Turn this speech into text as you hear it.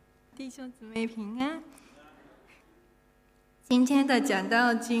弟兄姊妹平安。今天的讲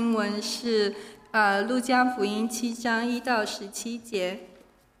道经文是路加福音7章1到17节。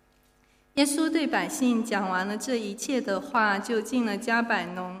耶稣对百姓讲完了这一切的话，就进了迦百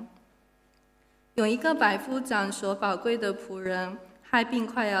农。有一个百夫长所宝贵的仆人，害病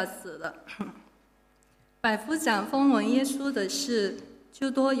快要死了。百夫长风闻耶稣的事，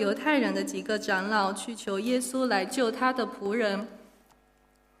就多犹太人的几个长老去求耶稣来救他的仆人。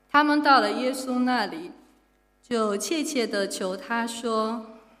他们到了耶稣那里，就切切地求他说：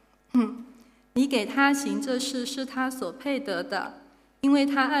你给他行这事是他所配得的，因为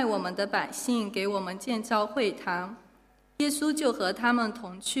他爱我们的百姓，给我们建造会堂。耶稣就和他们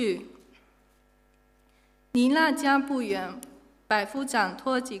同去。离那家不远，百夫长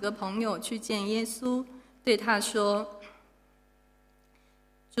托几个朋友去见耶稣，对他说：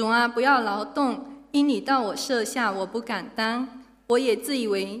主啊，不要劳动，因你到我舍下，我不敢当，我也自以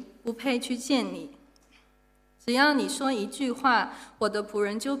为不配去见你。只要你说一句话，我的仆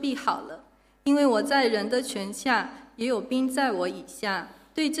人就必好了，因为我在人的权下，也有兵在我以下。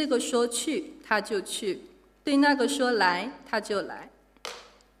对这个说去，他就去；对那个说来，他就来。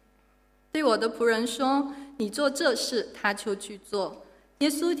对我的仆人说，你做这事，他就去做。耶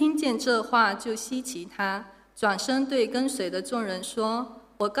稣听见这话，就稀奇他，转身对跟随的众人说：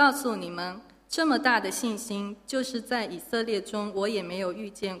我告诉你们，这么大的信心，就是在以色列中我也没有遇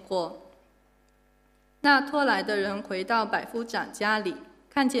见过。那拖来的人回到百夫长家里，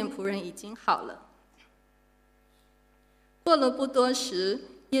看见仆人已经好了。过了不多时，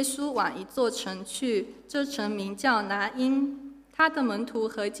耶稣往一座城去，这城名叫拿因。他的门徒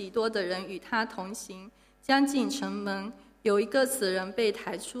和极多的人与他同行，将近城门，有一个死人被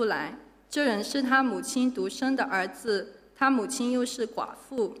抬出来。这人是他母亲独生的儿子，他母亲又是寡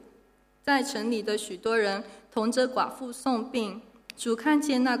妇。在城里的许多人同着寡妇送病，主看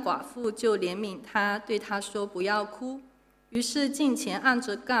见那寡妇，就怜悯他，对他说：不要哭。于是近前按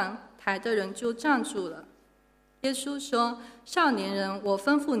着杠，抬的人就站住了。耶稣说：少年人，我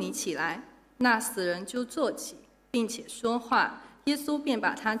吩咐你起来。那死人就坐起，并且说话。耶稣便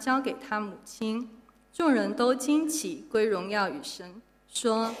把他交给他母亲。众人都惊奇，归荣耀与神，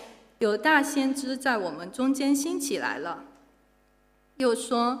说：有大先知在我们中间兴起来了。又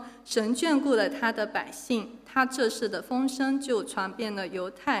说：神眷顾了他的百姓，他这事的风声就传遍了犹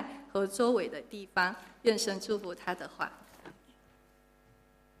太和周围的地方。愿神祝福他的话。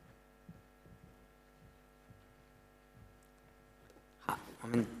好，我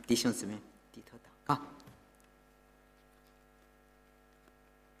们弟兄姊妹低头祷告。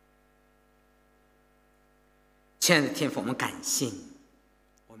亲爱的天父，我们感谢你，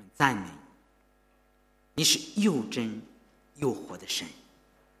我们赞美你，你是又真又活的神。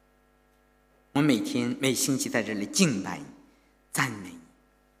我们每天每星期在这里敬拜你，赞美你。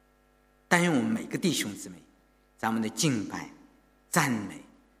但愿我们每个弟兄姊妹，在我们的敬拜、赞美，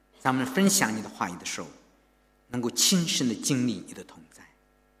在我们分享你的话语的时候，能够亲身的经历你的同在。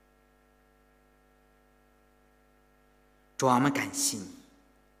主啊，我们感谢你，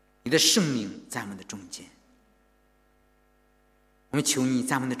你的圣灵在我们的中间。我们求你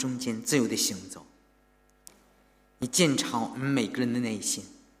在我们的中间自由的行走，你鉴察我们每个人的内心，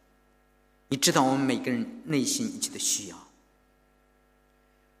你知道我们每个人内心一切的需要。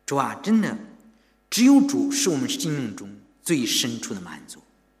主啊，真的只有主是我们生命中最深处的满足，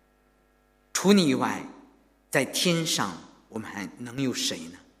除你以外，在天上我们还能有谁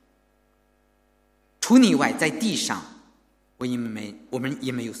呢？除你以外，在地上我们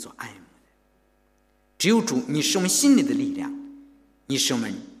也没有所爱慕的。只有主，你是我们心里的力量，你是我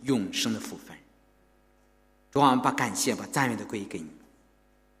们永生的福分。主啊，我们把感谢把赞美的归给你，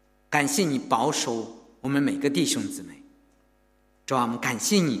感谢你保守我们每个弟兄姊妹。主啊，我们感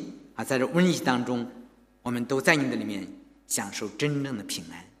谢你啊，在这瘟疫当中，我们都在你的里面享受真正的平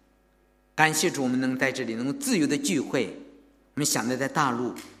安。感谢主，我们能在这里能够自由的聚会。我们想着在大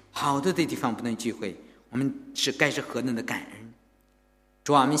陆好多的地方不能聚会，我们该是何等的感恩。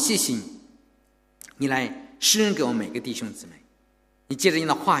主啊，我们谢谢你，你来施恩给我们每个弟兄姊妹，你借着你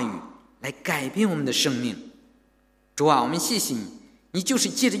的话语来改变我们的生命。主啊，我们谢谢你，你就是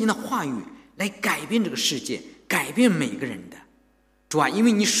借着你的话语来改变这个世界，改变每个人的。主啊，因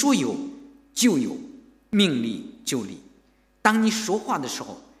为你说有就有，命立就立。当你说话的时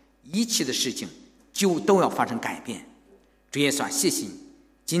候，一切的事情就都要发生改变。主耶稣啊，谢谢你，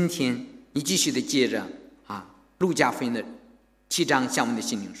今天你继续的接着路加福音的7章向我们的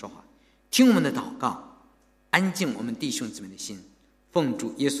心灵说话，听我们的祷告，安静我们弟兄姊妹的心，奉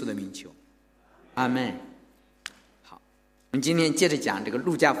主耶稣的名求，阿们。好，我们今天接着讲这个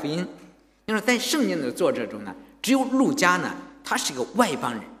路加福音。因为在圣经的作者中呢，只有路加呢，他是个外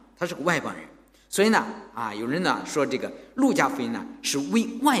邦人，他是个外邦人。所以呢，有人呢说这个路加福音呢是为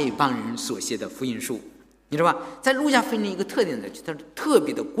外邦人所写的福音书，你知道吧？在路加福音的一个特点呢，就是他特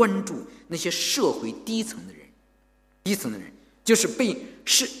别的关注那些社会低层的人，就是被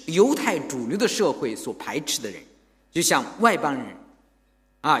犹太主流的社会所排斥的人，就像外邦人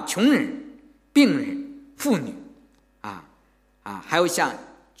穷人、病人、妇女还有像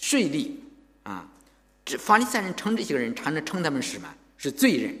税吏这法利赛人称这些人常常称他们是什么？是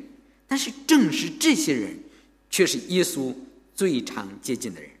罪人。但是正是这些人却是耶稣最常接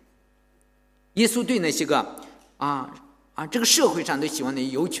近的人。耶稣对那些个这个社会上都喜欢的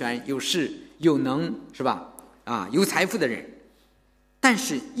有权有势有能，是吧？有财富的人，但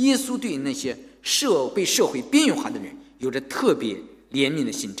是耶稣对那些被社会边缘化的人有着特别怜悯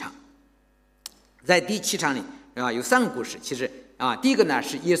的心肠。在第7章里有3个故事。其实第一个呢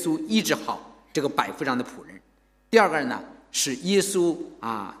是耶稣医治好这个百夫长的仆人，第二个呢是耶稣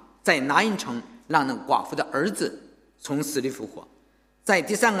在拿因城让那个寡妇的儿子从死里复活，在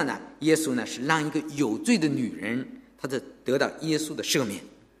第3个呢，耶稣呢是让一个有罪的女人她得到耶稣的赦免。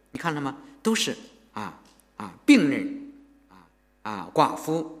你看了吗？都是病人寡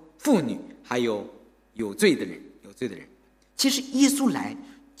妇、妇女，还有有罪的人。其实耶稣来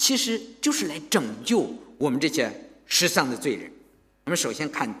其实就是来拯救我们这些世上的罪人。我们首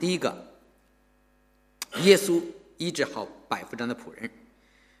先看第一个，耶稣医治好百夫长的仆人。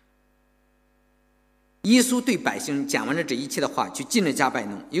耶稣对百姓讲完了这一切的话，就进了加百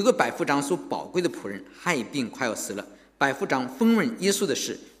农。有个百夫长所宝贵的仆人害病快要死了，百夫长风闻耶稣的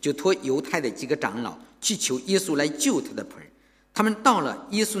事，就托犹太的几个长老去求耶稣来救他的仆人。他们到了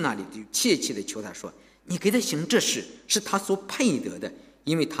耶稣那里，就切切地求他说，你给他行这事是他所配得的，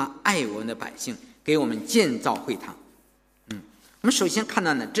因为他爱我们的百姓，给我们建造会堂。我们首先看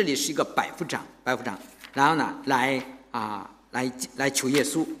到呢，这里是一个百夫长，然后呢来求耶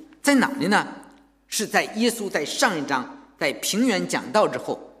稣，在哪里呢？是在耶稣在上一章在平原讲道之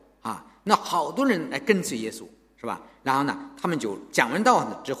后那好多人来跟随耶稣，是吧？然后呢他们就讲完道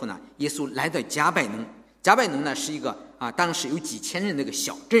之后呢，耶稣来到加百农。加百农呢是一个当时有几千人的一个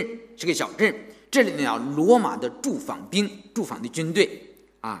小镇，是个小镇。这里呢罗马的驻防的军队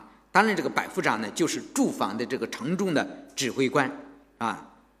当然这个百夫长呢就是驻防的这个城中的指挥官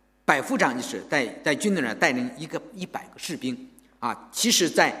百夫长就是在军队上带领100个士兵其实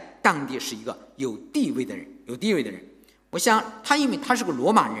在当地是一个有地位的人。我想他因为他是个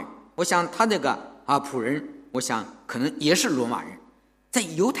罗马人，我想他这个仆人，我想可能也是罗马人，在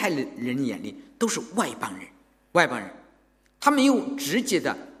犹太人眼里都是外邦人。他没有直接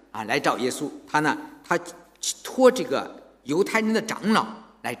的来找耶稣，他托这个犹太人的长老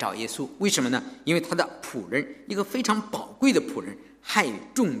来找耶稣。为什么呢？因为他的仆人，一个非常宝贵的仆人，害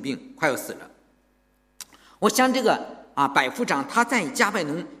重病快要死了。我想这个百夫长他在加百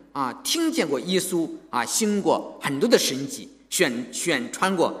农听见过耶稣行过很多的神迹，宣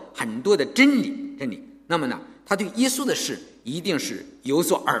传过很多的真理。那么呢，他对耶稣的事一定是有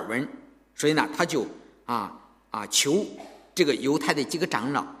所耳闻，所以呢，他就求这个犹太的几个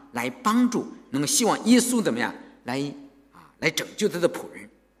长老来帮助，能够希望耶稣怎么样来拯救他的仆人。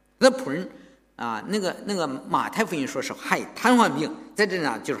他的仆人那个马太福音说是害瘫痪病，在这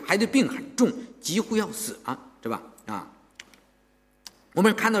呢就是害的病很重，几乎要死了，是吧？我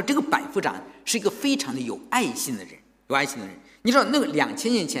们看到这个百夫长是一个非常的有爱心的人。你知道那个2000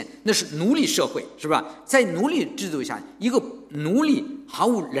年前那是奴隶社会，是吧？在奴隶制度下，一个奴隶毫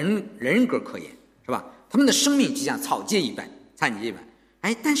无人格可言，是吧？他们的生命就像草芥一般，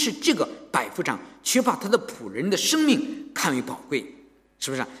但是这个百夫长却把他的仆人的生命看为宝贵，是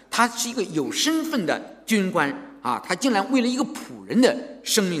不是？他是一个有身份的军官他竟然为了一个仆人的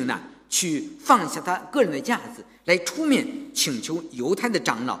生命呢，去放下他个人的架子，来出面请求犹太的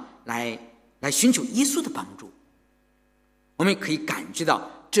长老来寻求耶稣的帮助。我们可以感觉到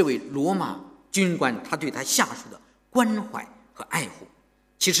这位罗马军官他对他下属的关怀和爱护。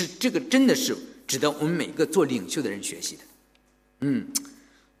其实这个真的是值得我们每个做领袖的人学习的。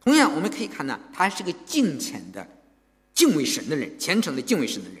同样我们可以看到他是个敬虔的敬畏神的人，虔诚的敬畏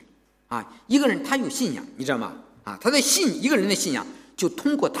神的人一个人他有信仰，你知道吗？一个人的信仰就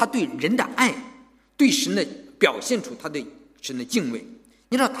通过他对人的爱，对神的表现出他对神的敬畏。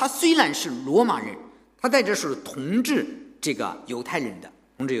你知道他虽然是罗马人，他在这时候统治这个犹太人，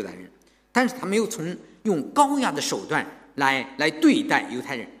但是他没有用高压的手段来对待犹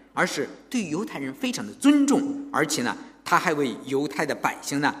太人，而是对犹太人非常的尊重，而且呢他还为犹太的百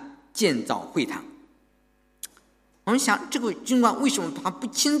姓呢建造会堂。我们想这个军官为什么他不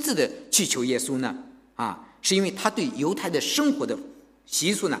亲自的去求耶稣呢？是因为他对犹太的生活的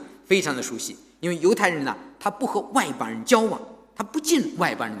习俗呢非常的熟悉。因为犹太人呢他不和外邦人交往，他不进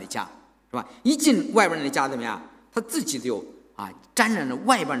外邦人的家，是吧？一进外邦人的家怎么样？他自己就沾染了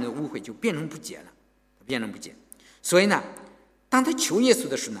外邦人的污秽，就变成不洁了，变成不洁。所以呢，当他求耶稣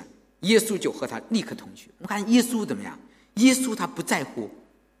的时候呢，耶稣就和他立刻同去。我看耶稣怎么样？耶稣他不在乎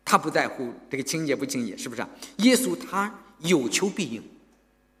这个清洁不清洁，是不是？耶稣他有求必应，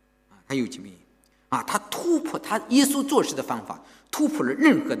他有求必应他突破耶稣做事的方法，突破了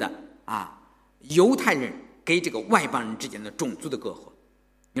任何的犹太人给这个外邦人之间的种族的隔阂，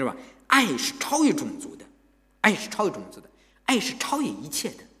你知道吧？爱是超越种族的，爱是超越种族的，爱是超越一切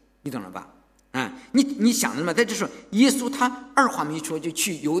的，你懂了吧？你想着吗？在这时候，耶稣他二话没说就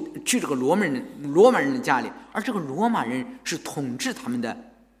去这个罗马人的家里，而这个罗马人是统治他们的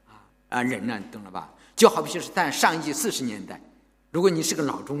人呢，懂了吧？就好比是在上一纪40年代，如果你是个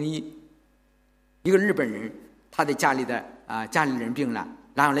老中医，一个日本人，他的家里人病了，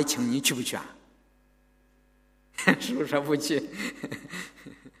然后来请你，去不去啊？是不是不去？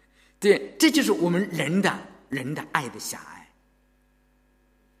对，这就是我们人的爱的狭隘。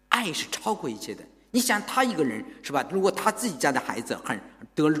爱是超过一切的。你想他一个人是吧？如果他自己家的孩子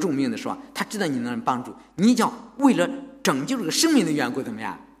得了重病的时候，他知道你能帮助，你叫为了拯救这个生命的缘故怎么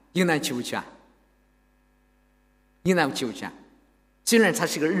样？应当去不去啊？应当去不去啊？虽然他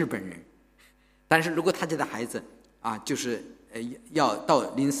是个日本人，但是如果他家的孩子就是要到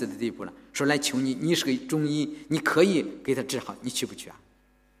临死的地步了，说来求你，你是个中医，你可以给他治好，你去不去啊？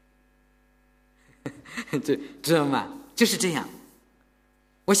这知道吗？就是这样。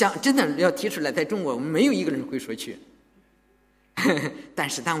我想真的要提出来，在中国我们没有一个人会说去。但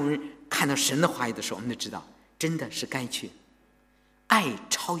是当我们看到神的话语的时候，我们就知道真的是该去。爱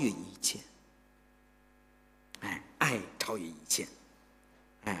超越一切，爱超越一切。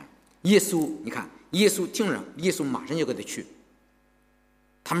耶稣，你看耶稣听了，耶稣马上就跟他去。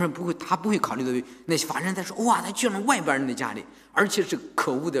他不会考虑的那些法人在说，哇，他去了外边人的家里，而且是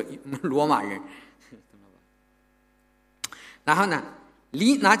可恶的罗马人。然后呢，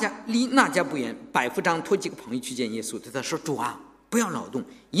离那家不远，百夫长托几个朋友去见耶稣，对他说：“主啊，不要劳动，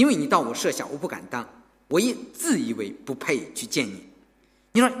因为你到我舍下，我不敢当，我也自以为不配去见你。”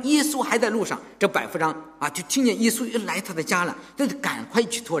你说耶稣还在路上，这百夫长就听见耶稣又来他的家了，他就赶快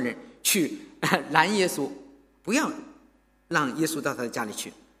去托人去拦耶稣，不要让耶稣到他的家里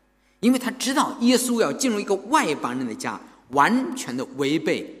去，因为他知道耶稣要进入一个外邦人的家，完全的违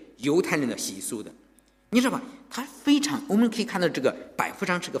背犹太人的习俗的。你知道吧？我们可以看到这个百夫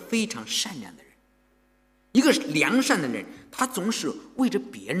长是个非常善良的人，一个良善的人，他总是为着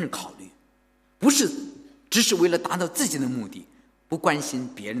别人考虑，不是只是为了达到自己的目的，不关心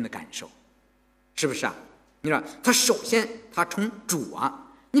别人的感受，是不是啊？你知道，他首先他从主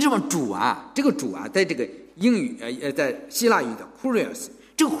你知道吗？主这个主在这个英语在希腊语的 kurios，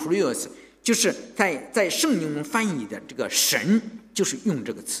 这个 kurios 就是在圣经中翻译的这个神，就是用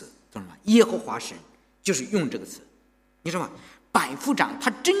这个词，懂了吗？耶和华神就是用这个词，你知道吗？百夫长他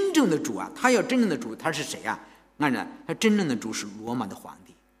真正的主他要真正的主，他是谁啊？按照他真正的主是罗马的皇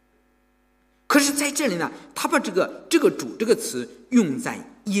帝。可是在这里呢，他把这个主这个词用在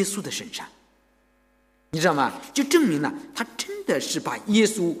耶稣的身上，你知道吗？就证明了他真的是把耶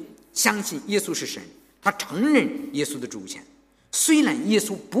稣相信耶稣是神，他承认耶稣的主权。虽然耶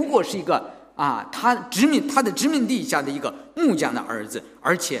稣不过是一个他的殖民地下的一个木匠的儿子，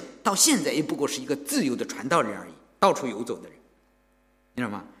而且到现在也不过是一个自由的传道人而已，到处游走的人，你知道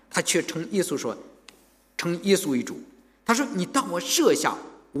吗？他却称耶稣为主。他说：“你到我舍下，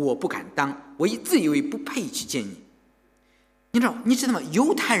我不敢当，我自以为不配去见你。”你知道吗？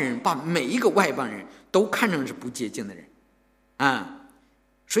犹太人把每一个外邦人都看成是不洁净的人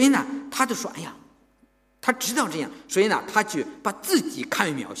所以呢，他就说：“哎呀，他知道这样，所以呢，他就把自己看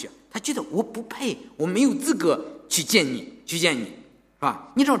为渺小。他觉得我不配，我没有资格去见你，是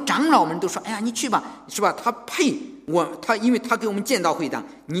吧？你知道长老们都说：哎呀，你去吧，是吧？他配他因为他给我们建道会当，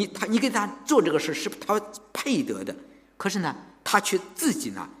你给他做这个事是他配得的。可是呢，他却自己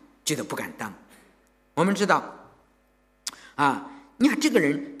呢觉得不敢当。我们知道你看这个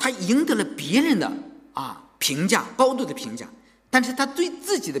人，他赢得了别人的评价，高度的评价，但是他对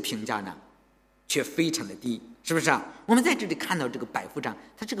自己的评价呢，却非常的低。是不是我们在这里看到这个百夫长，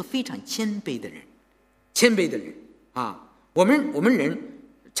他是个非常谦卑的人我们人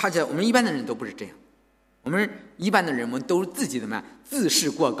恰恰我们一般的人都不是这样，我们一般的人们都是自己怎么样，自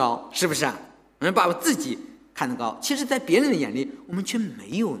视过高，是不是我们把自己看得高，其实在别人的眼里我们却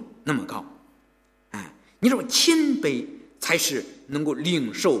没有那么高你知道谦卑才是能够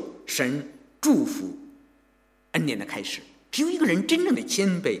领受神祝福恩典的开始。只有一个人真正的谦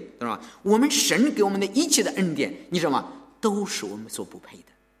卑，对吧？我们神给我们的一切的恩典，你知道吗？都是我们所不配的，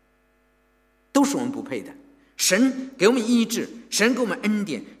都是我们不配的。神给我们医治，神给我们恩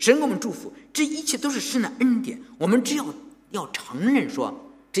典，神给我们祝福，这一切都是神的恩典。我们只要承认说，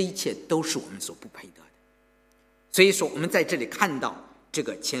这一切都是我们所不配得的。所以说，我们在这里看到这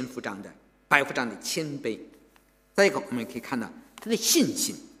个百夫长的谦卑。再一个，我们可以看到他的信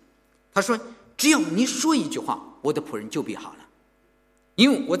心。他说：“只要你说一句话，我的仆人就必好了。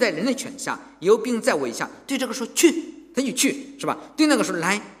因为我在人的权下，有兵在我以下。对这个说去，他就去，是吧？对那个说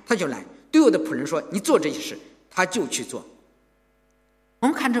来，他就来。对我的仆人说你做这些事，他就去做。”我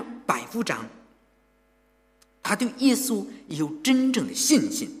们看着百夫长，他对耶稣有真正的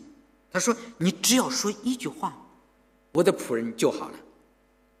信心。他说：“你只要说一句话，我的仆人就好了。”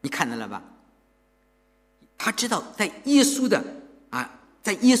你看到了吧？他知道在耶稣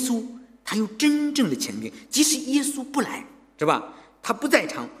他有真正的权柄，即使耶稣不来，是吧？他不在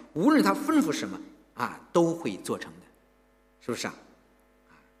场，无论他吩咐什么都会做成的，是不是啊？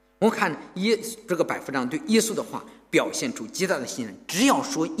我看这个百夫长对耶稣的话表现出极大的信任，只要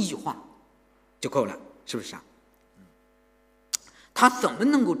说一句话就够了，是不是啊？他怎么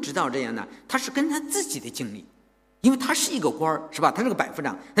能够知道这样呢？他是跟他自己的经历，因为他是一个官，是吧？他是个百夫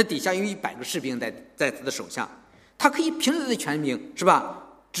长，他底下有100个士兵在他的手下，他可以凭他的权柄，是吧？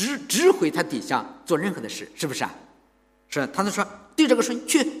指挥他底下做任何的事，是不是啊？是，他就说对这个说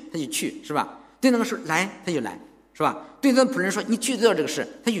去，他就去，是吧？对那个说来，他就来，是吧？对他的仆人说你去做这个事，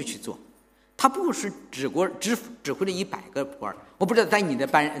他就去做。他不过是指挥了100个官。我不知道在你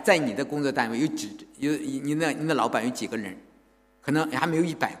的工作单位有你的老板有几个人，可能还没有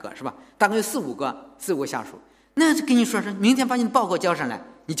100个，是吧？大概有4、5个下属。那就跟你说明天把你的报告交上来，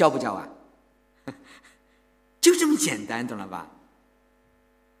你交不交啊？就这么简单，懂了吧？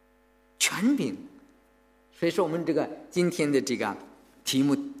权柄。所以说我们今天的这个题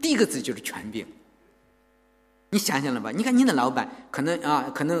目第一个字就是权柄。你想想了吧？你看你的老板可能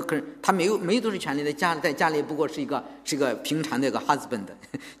他没有多少权利，在家里不过是一个平常的一个 husband，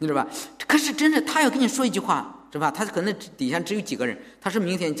 你知道吧？可是真的他要跟你说一句话，是吧？他可能底下只有几个人，他说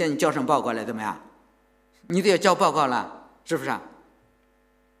明天叫你交上报告来，怎么样？你都要交报告了，是不是啊？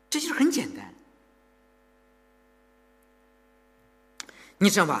这就是很简单，你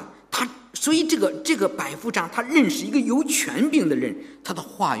知道吧？所以这个百夫长他认识一个有权柄的人，他的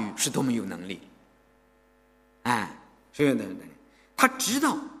话语是多么有能力。是有能力。他知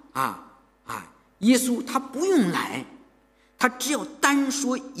道耶稣他不用来，他只要单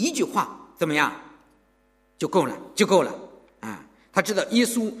说一句话，怎么样就够了。他知道耶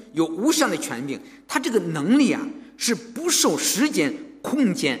稣有无上的权柄，他这个能力是不受时间、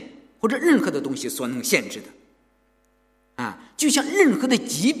空间或者任何的东西所能限制的。就像任何的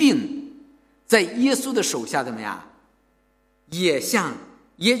疾病在耶稣的手下怎么样，也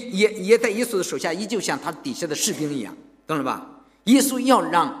在耶稣的手下，也就像他底下的士兵一样，懂了吧？耶稣要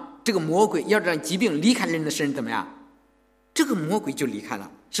让这个魔鬼，要让疾病离开人的身体，怎么样？这个魔鬼就离开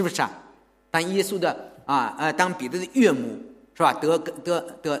了，是不是啊？当耶稣的当彼得的岳母，是吧？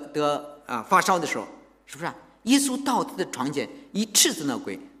得发烧的时候，是不是啊？耶稣到他的床前一斥责那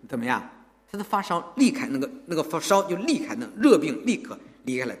鬼，怎么样？他的发烧离开，那个发烧就离开，那热病立刻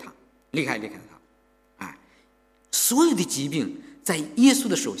离开了他，离开了他。所有的疾病在耶稣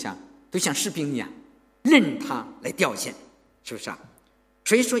的手下都像士兵一样，任他来调遣，是不是啊？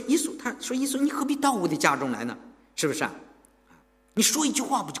所以说耶稣你何必到我的家中来呢？是不是啊？你说一句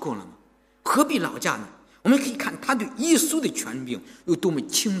话不就够了吗？何必劳驾呢？我们可以看他对耶稣的权柄有多么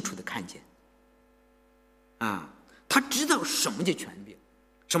清楚的看见他知道什么叫权柄，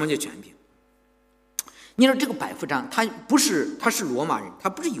什么叫权柄。你说这个百夫长他是罗马人，他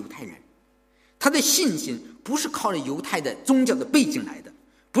不是犹太人，他的信心不是靠着犹太的宗教的背景来的，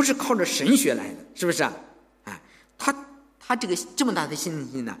不是靠着神学来的，是不是啊？他这么大的信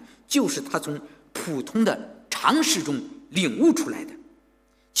心呢，就是他从普通的常识中领悟出来的。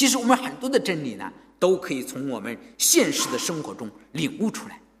其实我们很多的真理呢，都可以从我们现实的生活中领悟出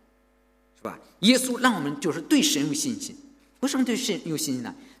来，是吧？耶稣让我们就是对神有信心。为什么对神有信心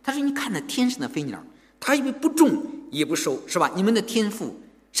呢？他说你看那天上的飞鸟，它因为不种也不收，是吧？你们的天父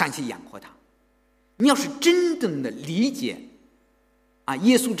上去养活它。你要是真正的理解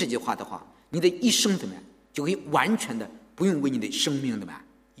耶稣这句话的话，你的一生怎么样，就可以完全的不用为你的生命怎么样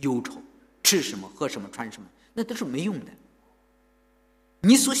忧愁，吃什么喝什么穿什么，那都是没用的。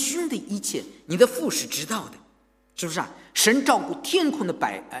你所需用的一切，你的父是知道的，是不是啊？神照顾天空的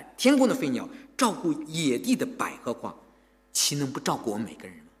飞鸟，照顾野地的百合花，岂能不照顾我们每个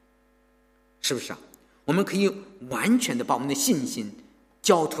人吗？是不是啊？我们可以完全的把我们的信心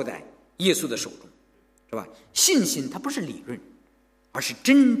交托在耶稣的手中，是吧？信心它不是理论，而是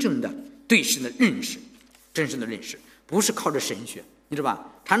真正的对神的认识，真正的认识，不是靠着神学，你知道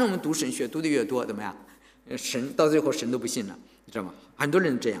吧？常常我们读神学读的越多，怎么样？神到最后神都不信了，你知道吗？很多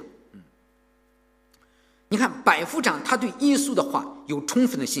人这样。你看百夫长他对耶稣的话有充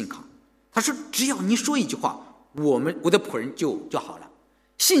分的信靠，他说只要你说一句话，我的仆人就好了。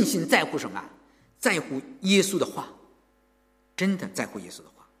信心在乎什么？在乎耶稣的话，真的在乎耶稣的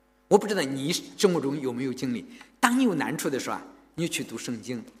话。我不知道你生活中有没有经历，当你有难处的时候你去读圣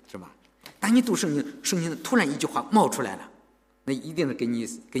经，是吧？当你读圣经突然一句话冒出来了，那一定是给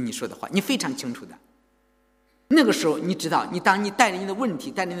你说的话，你非常清楚的。那个时候你知道，当你带着你的问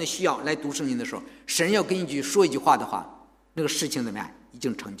题带着你的需要来读圣经的时候，神要跟你说一句话的话，那个事情怎么样？已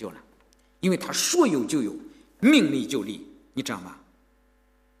经成就了，因为他说有就有，命立就立，你知道吗？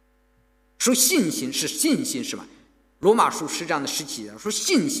说信心是吧？罗马书10章的17节说，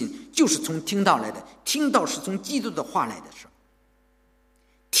信心就是从听到来的，听到是从基督的话来的时候，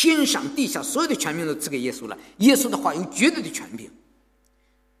天上地下所有的权柄都赐给耶稣了，耶稣的话有绝对的权柄，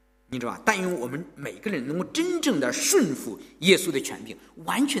你知道吧？但愿我们每个人能够真正的顺服耶稣的权柄，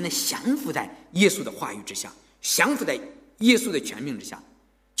完全的降服在耶稣的话语之下，降服在耶稣的权柄之下。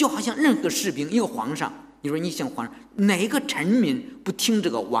就好像任何士兵，一个皇上，你说你像皇上，哪一个臣民不听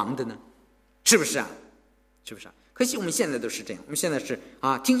这个王的呢？是不是啊？可惜我们现在都是这样，我们现在是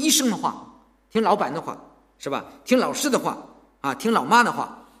听医生的话，听老板的话，是吧？听老师的话听老妈的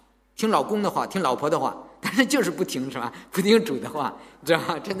话，听老公的话，听老婆的话，但是就是不听，是吧？不听主的话，知道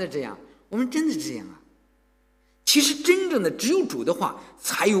吧？真的这样，我们真的是这样啊。其实真正的只有主的话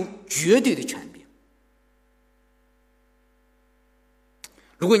才有绝对的权柄。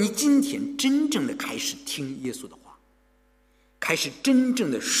如果你今天真正的开始听耶稣的话，开始真正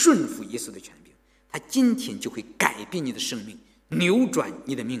的顺服耶稣的权柄，他今天就会改变你的生命，扭转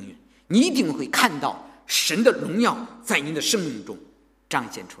你的命运。你一定会看到神的荣耀在你的生命中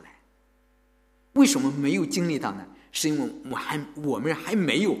彰显出来。为什么没有经历到呢？是因为我们还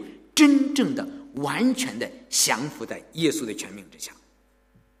没有真正的完全的降服在耶稣的权柄之下，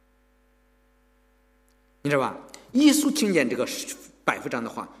你知道吧？耶稣听见这个百夫长的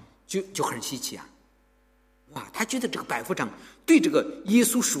话就很稀奇啊！哇，他觉得这个百夫长对这个耶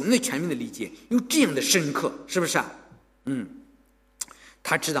稣属灵的权柄的理解有这样的深刻，是不是啊？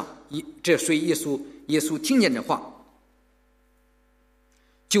他知道所以耶稣听见这话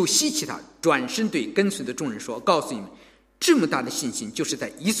就稀奇他，转身对跟随的众人说，告诉你们，这么大的信心就是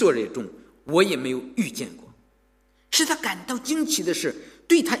在以色列中我也没有遇见过。使他感到惊奇的是，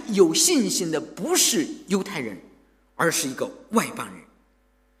对他有信心的不是犹太人，而是一个外邦人。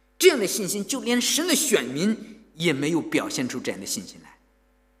这样的信心就连神的选民也没有表现出这样的信心来。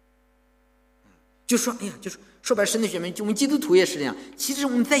就说说白了，神的选民，就我们基督徒也是这样。其实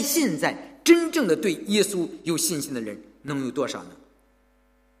我们在现在真正的对耶稣有信心的人能有多少呢？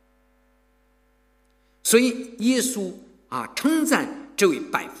所以耶稣称赞这位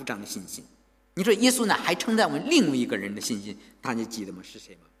百夫长的信心。你说耶稣呢还称赞我们另外一个人的信心，大家记得吗？是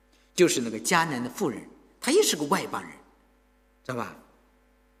谁吗？就是那个迦南的妇人，他也是个外邦人，知道吧？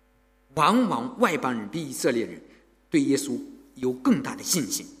往往外邦人比以色列人对耶稣有更大的信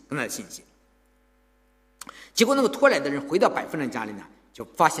心。结果那个拖来的人回到百夫长家里呢，就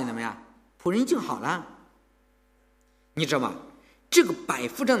发现怎么样？仆人已经好了。你知道吗？这个百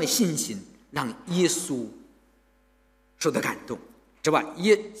夫长的信心让耶稣受到感动，知道吧？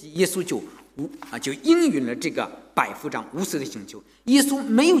耶稣就应允了这个百夫长无私的请求。耶稣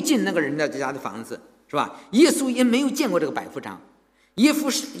没有进那个人的家的房子，是吧？耶稣也没有见过这个百夫长，耶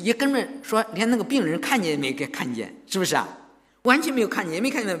稣也根本说连那个病人看见也没看见，是不是啊？完全没有看见，也没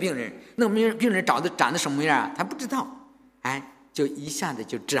看见那个病人。那个病人长得什么样他不知道，就一下子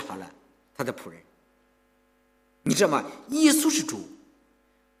就治好了他的仆人。你知道吗？耶稣是主，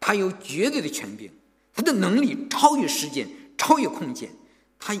他有绝对的权柄，他的能力超越时间，超越空间，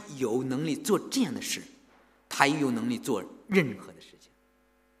他有能力做这样的事，他也有能力做任何的事情。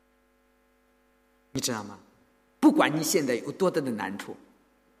你知道吗？不管你现在有多大的难处，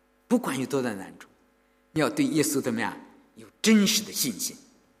你要对耶稣怎么样？有真实的信心，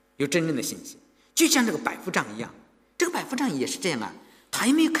有真正的信心。就像这个百夫长一样，这个百夫长也是这样啊，他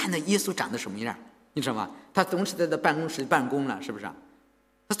也没有看到耶稣长得什么样，你知道吗？他总是在办公室办公了，是不是？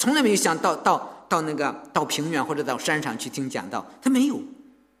他从来没有想到平原或者到山上去听讲道，他没有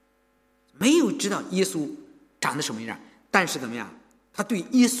知道耶稣长得什么样，但是怎么样？他对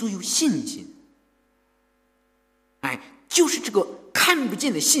耶稣有信心。就是这个看不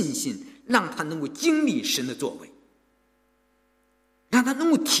见的信心，让他能够经历神的作为，让他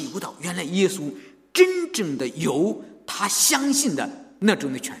能够体会到原来耶稣真正的有他相信的那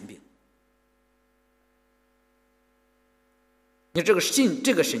种的权柄。你这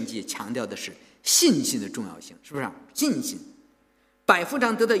个神迹强调的是信心的重要性，是不是？信心。百夫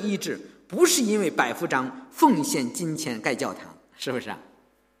长得到医治，不是因为百夫长奉献金钱盖教堂，是不是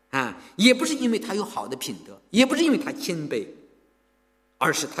也不是因为他有好的品德，也不是因为他谦卑，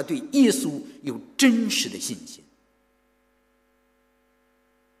而是他对耶稣有真实的信心。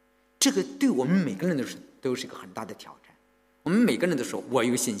这个对我们每个人都是一个很大的挑战。我们每个人都说我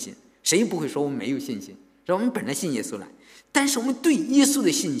有信心，谁不会说我没有信心？我们本来信耶稣了，但是我们对耶稣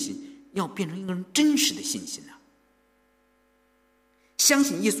的信心要变成一个真实的信心相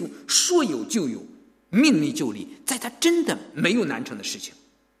信耶稣说有就有，命立就立，在他真的没有难成的事情。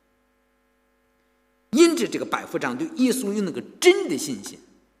因着这个百夫长对耶稣有那个真的信心，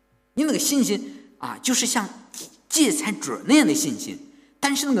你那个信心就是像芥菜籽那样的信心，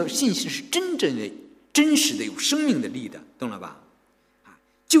但是那个信心是真正的、真实的、有生命的力的，懂了吧？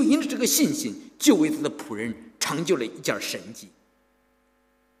就因着这个信心，就为他的仆人成就了一件神迹。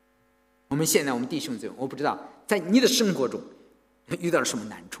我们现在，我们弟兄姊妹，我不知道在你的生活中遇到了什么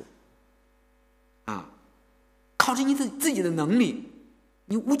难处靠着你自己的能力，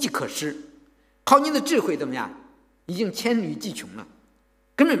你无计可施；靠你的智慧怎么样，已经黔驴技穷了，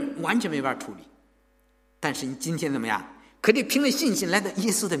根本完全没法处理。但是你今天怎么样，可以凭着信心来到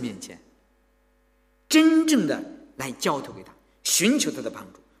耶稣的面前，真正的来交托给他，寻求他的帮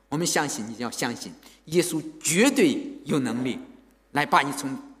助。我们相信，你要相信耶稣绝对有能力来把你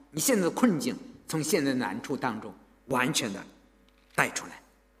从你现在的困境，从现在的难处当中完全的带出来。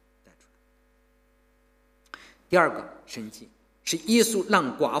第二个神迹是耶稣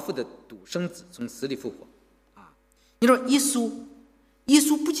让寡妇的独生子从死里复活你说耶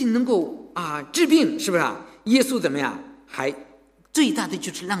稣不仅能够治病，是不是耶稣怎么样，还最大的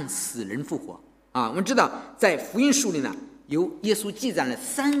就是让死人复活我们知道在福音书里呢，由耶稣记载了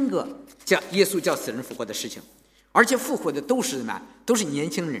3个耶稣叫死人复活的事情，而且复活的都是什么？都是年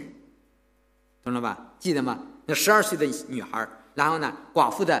轻人，懂了吧？记得吗？那12岁的女孩，然后呢，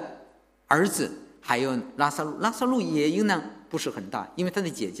寡妇的儿子，还有拉撒路。拉撒路也应当不是很大，因为他的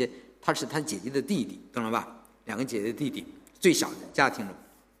姐姐，他是他姐姐的弟弟，懂了吧？2个姐姐的弟弟，最小的家庭中，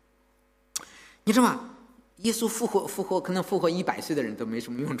你知道吗？耶稣复活，可能复活100岁的人都没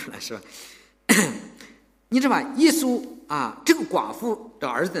什么用处了，是吧？你知道吧？耶稣这个寡妇的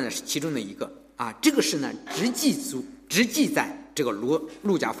儿子呢是其中的一个这个是呢直记在这个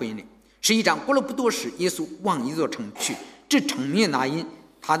路加福音里。11章，过了不多时，耶稣往一座城去，这城面拿因，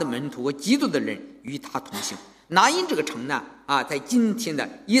他的门徒和基督的人与他同行。拿因这个城呢在今天的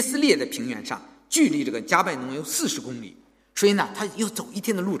耶斯列的平原上，距离这个加百农有40公里，所以呢他要走1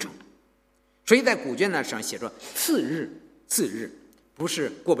天的路程。所以在古卷呢上写着次日，不是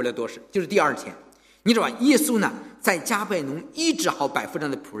过不了多时，就是第2天。你知道吧？耶稣呢在加百农医治好百夫长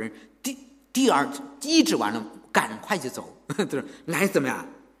的仆人，第二医治完了，赶快就走，来怎么样？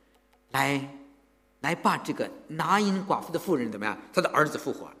来把这个拿因寡妇的妇人怎么样？他的儿子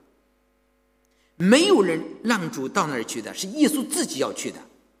复活了。没有人让主到那儿去的，是耶稣自己要去的。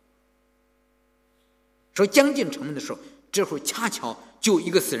说将近城门的时候，这会儿恰巧就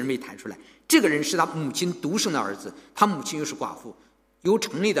一个死人被抬出来，这个人是他母亲独生的儿子，他母亲又是寡妇。由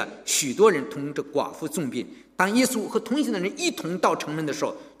城里的许多人同着寡妇送殡。当耶稣和同行的人一同到城门的时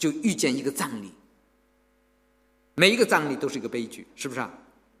候，就遇见一个葬礼。每一个葬礼都是一个悲剧，是不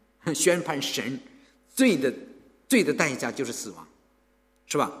是宣判神罪的代价就是死亡，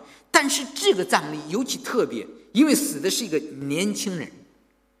是吧？但是这个葬礼尤其特别，因为死的是一个年轻人，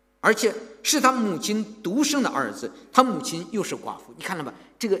而且是他母亲独生的儿子，他母亲又是寡妇。你看了吧？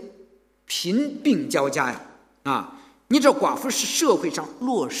这个贫病交加呀你知道寡妇是社会上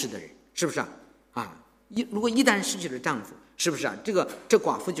弱势的人，是不是如果一旦失去了丈夫，是不是这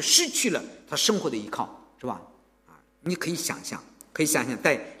寡妇就失去了她生活的依靠，是吧？你可以想象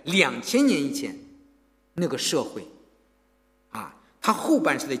在2000年以前那个社会她后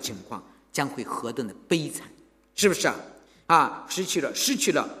半生的情况将会何等的悲惨，是不是失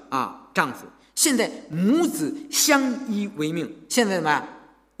去了丈夫，现在母子相依为命，现在怎么样？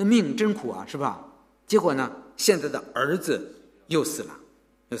那命真苦是吧？结果呢，现在的儿子又死了。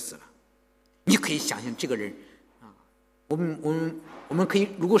你可以想象这个人我们可以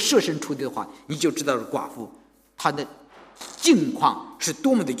如果设身处地的话，你就知道寡妇她的境况是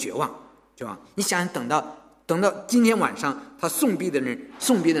多么的绝望，对吧？你想想，等到今天晚上，他送别的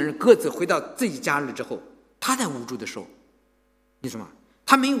人各自回到自己家了之后，他在无助的时候，你说吗？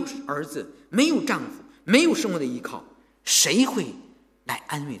他没有儿子，没有丈夫，没有生活的依靠，谁会来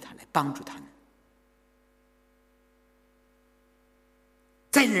安慰他，来帮助他呢？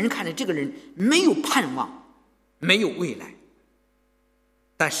在人看来，这个人没有盼望，没有未来。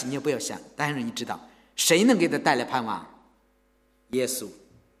但是你也不要想，但是你知道谁能给他带来盼望？耶稣。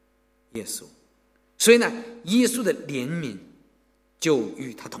所以呢，耶稣的怜悯就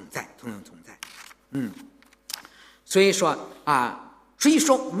与他同在，同样同在。所以说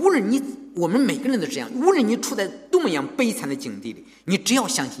无论我们每个人都这样，无论你处在多么样悲惨的境地里，你只要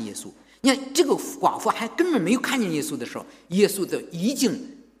相信耶稣。你看这个寡妇还根本没有看见耶稣的时候，耶稣就已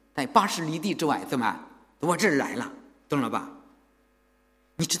经在80里地之外怎么都往这儿来了，懂了吧？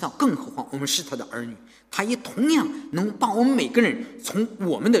你知道，更何况我们是他的儿女，他也同样能把我们每个人从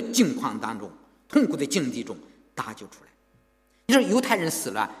我们的境况当中、痛苦的境地中搭救出来。你说犹太人死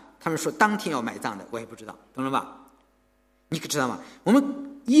了，他们说当天要埋葬的，我也不知道，懂了吧？你可知道吗？我们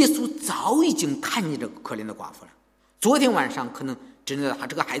耶稣早已经看见这个可怜的寡妇了。昨天晚上可能真的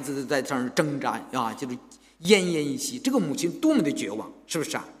这个孩子在这儿挣扎就是奄奄一息，这个母亲多么的绝望，是不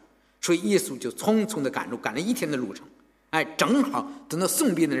是啊？所以耶稣就匆匆的赶了1天的路程，正好等到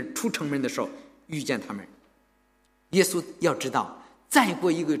送殡的人出城门的时候遇见他们。耶稣要知道，再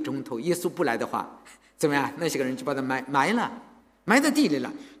过1个钟头耶稣不来的话，怎么样？那些个人就把他埋在地里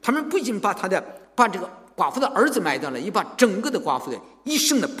了。他们不仅把这个寡妇的儿子埋掉了，也把整个的寡妇的一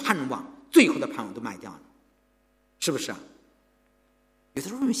生的盼望、最后的盼望都埋掉了，是不是啊？有的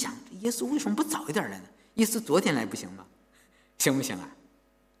时候想，耶稣为什么不早一点来呢？耶稣昨天来不行吗？行不行啊？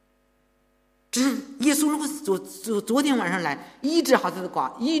只是耶稣如果昨天晚上来医治好这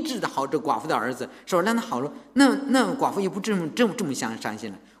寡妇的儿子，说让他好了，那寡妇也不这么伤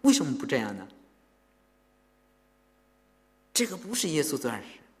心了，为什么不这样呢？这个不是耶稣做的事，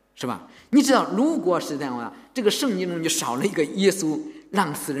是吧？你知道，如果是这样的话，这个圣经中就少了一个耶稣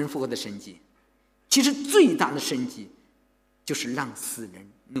让死人复活的神迹。其实最大的神迹就是让死人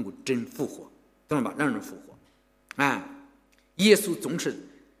能够真复活，懂了吧？让人复活。耶稣总是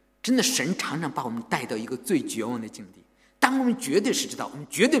真的，神常常把我们带到一个最绝望的境地。当我们绝对是知道我们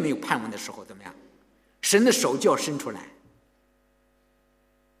绝对没有盼望的时候，怎么样？神的手就要伸出来。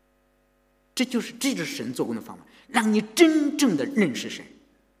这就是神做工的方法，让你真正的认识神。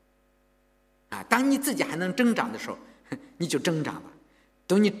当你自己还能挣扎的时候，你就挣扎吧。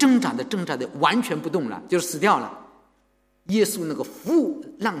等你挣扎的完全不动了，就是死掉了，耶稣那个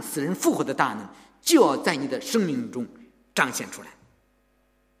让死人复活的大能就要在你的生命中彰显出来。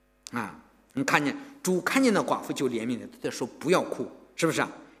你看见主看见那寡妇就怜悯的，他说不要哭，是不是啊？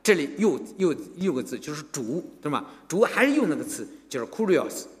这里又个字就是主，对吧？主还是用那个词，就是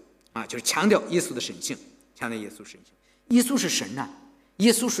kurios，就是强调耶稣的神性，强调耶稣神性。耶稣是神啊，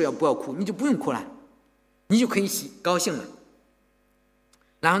耶稣说要不要哭，你就不用哭了，你就可以高兴了。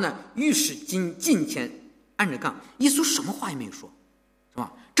然后呢，于是近前按着杠，耶稣什么话也没有说，是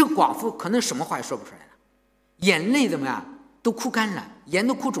吧？这个寡妇可能什么话也说不出来了，眼泪怎么样都哭干了，眼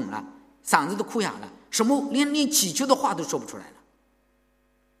都哭肿了，嗓子都哭哑了，什么连祈求的话都说不出来了。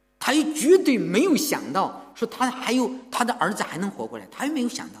他也绝对没有想到说他的儿子还能活过来，他也没有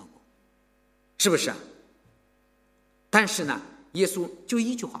想到过，是不是啊？但是呢，耶稣就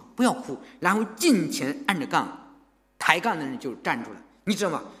一句话，不要哭，然后近前按着杠，抬杠的人就站住了。你知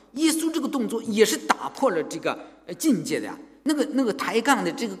道吗？耶稣这个动作也是打破了这个境界的呀。那个抬杠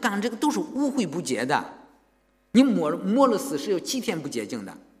的这个杠，这个都是污秽不洁的。你摸了死尸有7天不洁净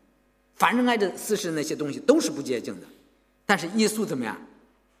的，反正挨着死尸那些东西都是不洁净的。但是耶稣怎么样？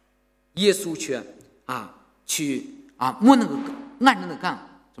耶稣却去摸那个按着那个杠，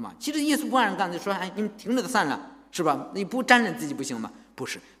是吧？其实耶稣不按着杠就说你们停着就散了，是吧？你不沾染自己不行吗？不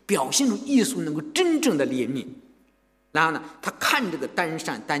是，表现出耶稣能够真正的怜悯。然后呢，他看这个担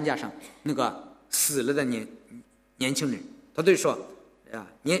架上那个死了的年轻人，他就说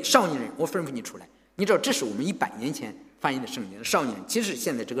少年人，我吩咐你出来。你知道这是我们100年前翻译的圣经，少年人其实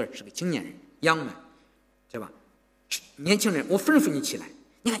现在这个是个青年人，young man，对吧？年轻人，我吩咐你起来。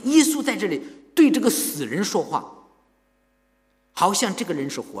你看耶稣在这里对这个死人说话，好像这个人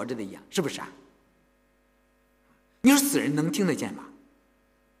是活着的一样，是不是啊？你说死人能听得见吗？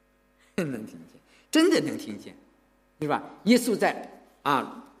能听见，真的能听见，对吧？耶稣在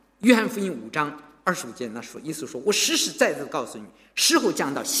约翰福音5章25节那说，耶稣说，我实实在在告诉你，时候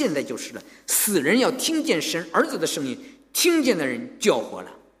将到，现在就是了，死人要听见神儿子的声音，听见的人就要活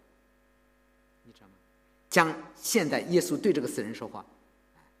了。你知道吗？现在耶稣对这个死人说话，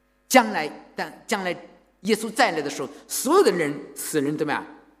将来耶稣再来的时候，所有的死人怎么样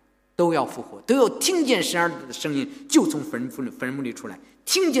都要复活，都要听见神儿子的声音，就从坟墓里出来，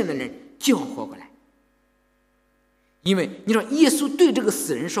听见的人就要活过来。因为你说耶稣对这个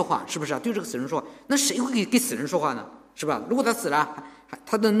死人说话，是不是啊？对这个死人说话，那谁会给死人说话呢？是吧？如果他死了，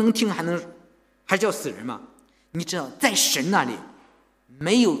他能听还叫死人吗？你知道，在神那里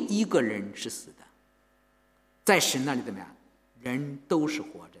没有一个人是死的，在神那里怎么样？人都是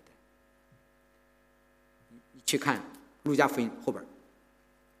活着的。你去看路加福音后边，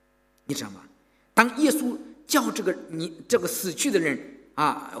你知道吗？当耶稣叫这个死去的人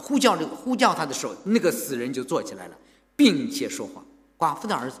呼叫他的时候，那个死人就坐起来了，并且说话。寡妇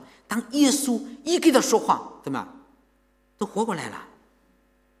的儿子，当耶稣一给他说话，怎么样，都活过来了，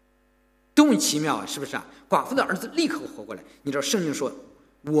多么奇妙啊！是不是啊？寡妇的儿子立刻活过来。你知道圣经说，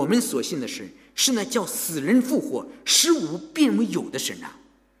我们所信的神是那叫死人复活、使无变为有的神啊。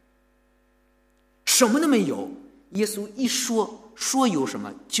什么都没有，耶稣一说有什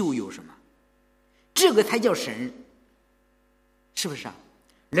么就有什么，这个才叫神，是不是啊？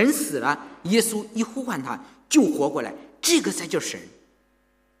人死了，耶稣一呼唤他就活过来，这个才叫神。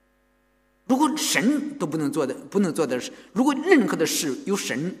如果神都不能做的事，如果任何的事由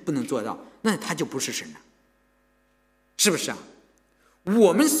神不能做到，那他就不是神了，是不是啊？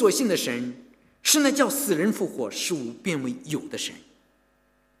我们所信的神是那叫死人复活、使无变为有的神。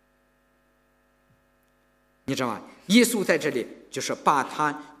你知道吗？耶稣在这里就是把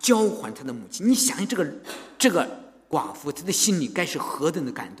他交还他的母亲。你想想这个寡妇，她的心里该是何等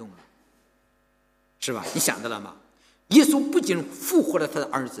的感动了，是吧？你想到了吗？耶稣不仅复活了他的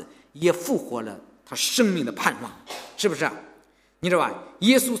儿子，也复活了他生命的盼望，是不是啊？你知道吧？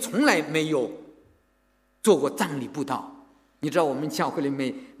耶稣从来没有做过葬礼布道。你知道我们教会里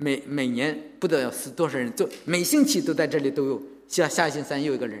每年不知道死多少人，每星期都在这里都有，下星期三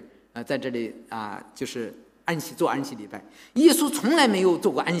又有一个人在这里就是做安息礼拜。耶稣从来没有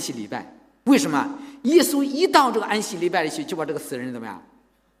做过安息礼拜，为什么？耶稣一到这个安息礼拜里去，就把这个死人怎么样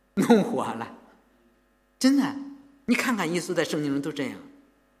弄活了。真的，你看看耶稣在圣经中都这样，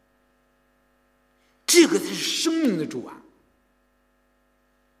这个才是生命的主啊！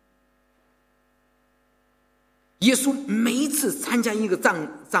耶稣每一次参加一个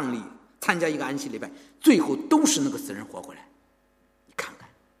葬礼，参加一个安息礼拜，最后都是那个死人活过来。你看看，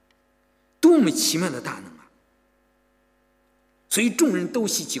多么奇妙的大能啊！所以众人都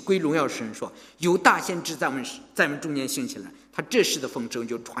希奇，归荣耀神，说有大先知在我们中间兴起来，他这事的风声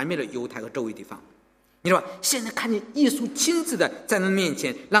就传遍了犹太和周围地方。你知道吧？现在看见耶稣亲自的在他们面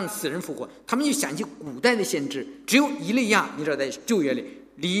前让死人复活，他们就想起古代的先知，只有以利亚，你知道在旧约里，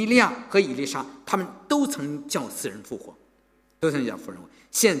以利亚和以利沙，他们都曾叫死人复活，都曾叫死人复活。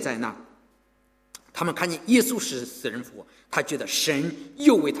现在呢，他们看见耶稣是死人复活，他觉得神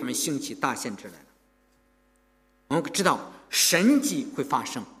又为他们兴起大先知来了。我们知道神迹会发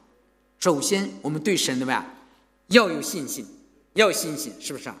生，首先我们对神怎么样？要有信心，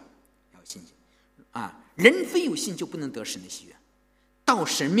是不是啊？要有信心人非有信就不能得神的喜悦。到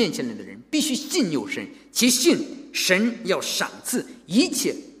神面前来的人必须信有神，其信神要赏赐一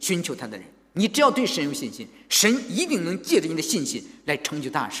切寻求他的人。你只要对神有信心，神一定能借着你的信心来成就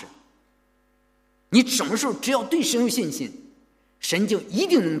大事。你什么时候只要对神有信心，神就一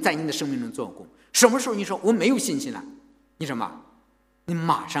定能在你的生命中做工。什么时候你说我没有信心了，你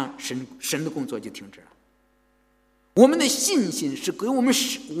马上神的工作就停止了。我们的信心是给我们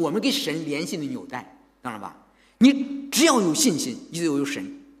跟神联系的纽带，当然吧？你只要有信心，你就有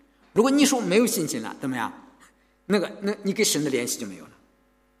神。如果你说没有信心了，怎么样？那你跟神的联系就没有了。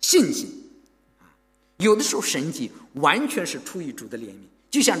信心有的时候神迹完全是出于主的怜悯，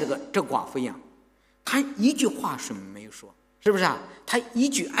就像这寡妇一样，他一句话是没有说，是不是啊？他一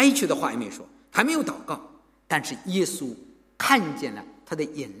句哀求的话也没说，还没有祷告，但是耶稣看见了他的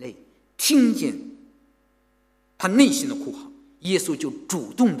眼泪，听见他内心的哭嚎，耶稣就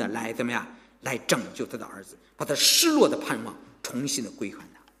主动的来怎么样？来拯救他的儿子，把他失落的盼望重新的归还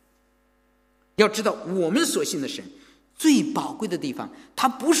他。要知道我们所信的神最宝贵的地方，他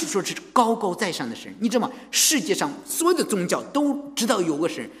不是说是高高在上的神。你知道吗？世界上所有的宗教都知道有个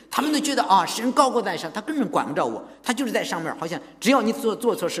神，他们都觉得神高高在上，他根本管不着我，他就是在上面，好像只要你做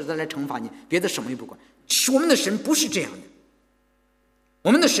错事他来惩罚你，别的什么也不管。我们的神不是这样的。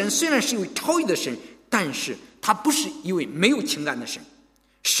我们的神虽然是一位超越的神，但是他不是一位没有情感的神。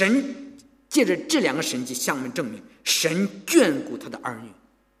神借着这两个神迹向我们证明，神眷顾他的儿女。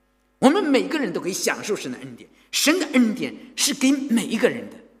我们每个人都可以享受神的恩典，神的恩典是给每一个人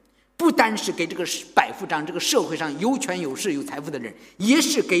的，不单是给这个百夫长，这个社会上有权有势有财富的人，也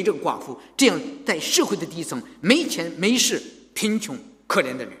是给这个寡妇这样在社会的底层没钱没势贫穷可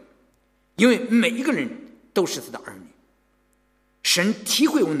怜的人。因为每一个人都是他的儿女，神体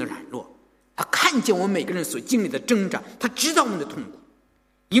会我们的软弱，他看见我们每个人所经历的挣扎，他知道我们的痛苦。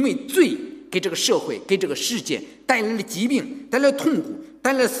因为罪给这个社会给这个世界带来了疾病，带来了痛苦，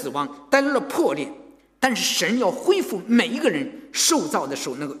带来了死亡，带来了破裂。但是神要恢复每一个人受造的时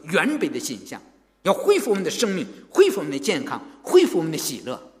候那个原本的形象，要恢复我们的生命，恢复我们的健康，恢复我们的喜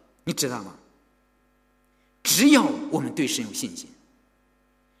乐。你知道吗？只要我们对神有信心，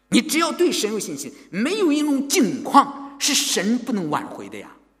你只要对神有信心，没有一种境况是神不能挽回的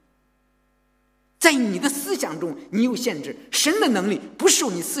呀。在你的思想中你有限制，神的能力不受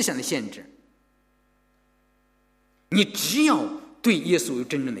你思想的限制。你只要对耶稣有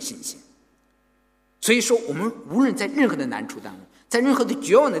真正的信心。所以说我们无论在任何的难处当中，在任何的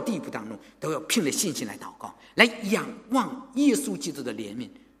绝望的地步当中，都要凭着信心来祷告，来仰望耶稣基督的怜悯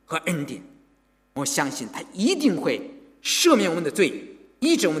和恩典。我相信他一定会赦免我们的罪，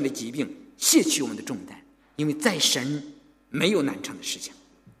医治我们的疾病，卸去我们的重担，因为在神没有难成的事情。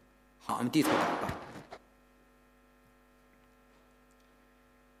好，我们低头祷告。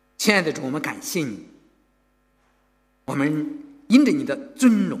亲爱的主，我们感谢你，我们因着你的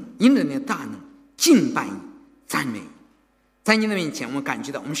尊荣，因着你的大能，敬拜你，赞美你。在你的面前，我们感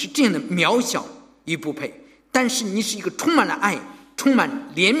觉到我们是这样的渺小与不配，但是你是一个充满了爱、充满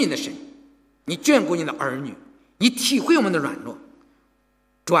怜悯的神。你眷顾你的儿女，你体会我们的软弱。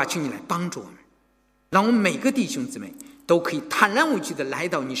主啊，求你来帮助我们，让我们每个弟兄姊妹都可以坦然无惧地来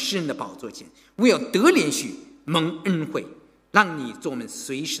到你施恩的宝座前，为要得连续蒙恩惠，让你做我们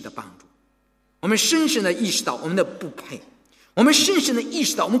随时的帮助。我们深深地意识到我们的不配，我们深深地意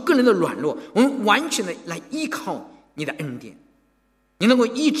识到我们个人的软弱，我们完全的来依靠你的恩典。你能够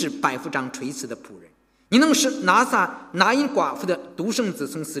医治百夫长垂死的仆人，你能使拿因寡妇的独生子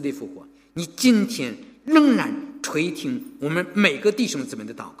从死里复活，你今天仍然垂听我们每个弟兄姊妹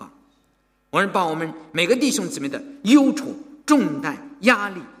的祷告。我们把我们每个弟兄姊妹的忧愁、重担、压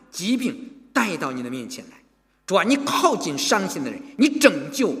力、疾病带到你的面前来。主啊，你靠近伤心的人，你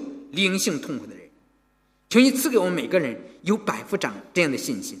拯救灵性痛苦的人。求你赐给我们每个人有百夫长这样的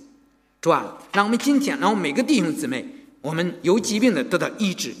信心。主啊，让我们今天，让我们每个弟兄姊妹，我们有疾病的得到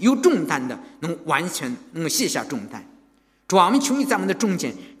医治，有重担的能完全能卸下重担。主啊，我们求你在我们的中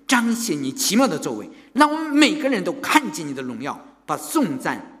间彰显你奇妙的作为，让我们每个人都看见你的荣耀，把颂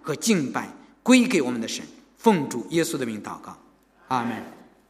赞和敬拜归给我们的神。奉主耶稣的名祷告，阿们。